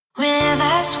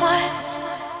last one.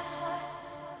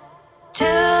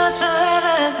 Two's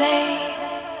forever, babe.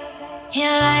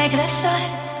 You're like the sun,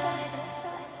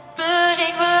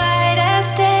 burning bright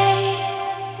as day.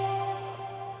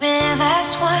 We're the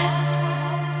last one.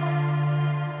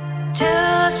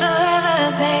 Two's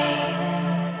forever, babe.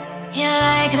 You're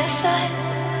like the sun,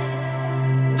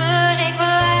 burning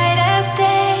bright as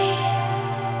day.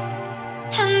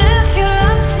 And if you're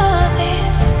up for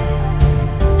this,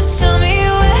 just tell me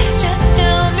where, just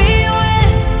tell me when,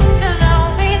 'cause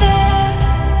I'll be there,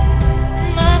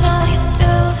 and I know you'll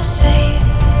do the same.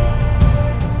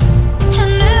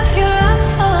 And if you're up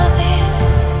for this,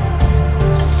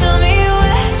 just tell me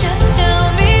where, just tell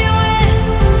me when,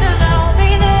 'cause I'll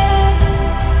be there,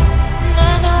 and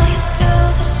I know you'll do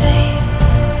the same.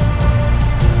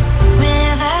 We're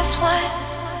the last one.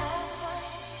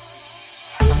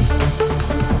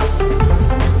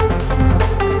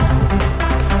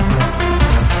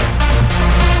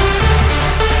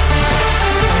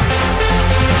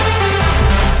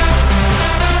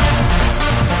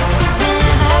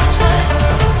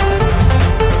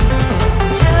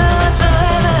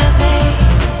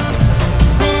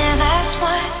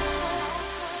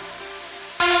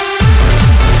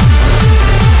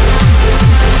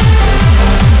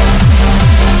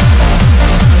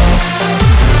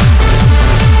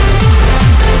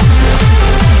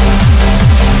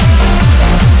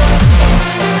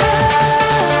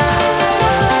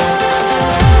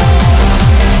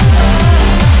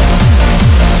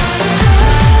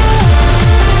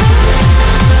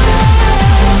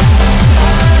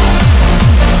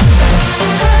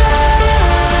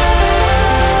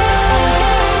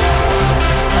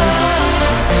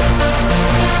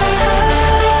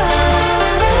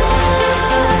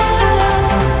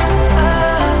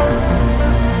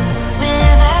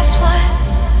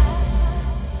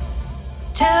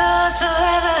 Two's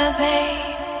forever, babe.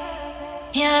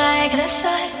 You're like the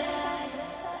sun,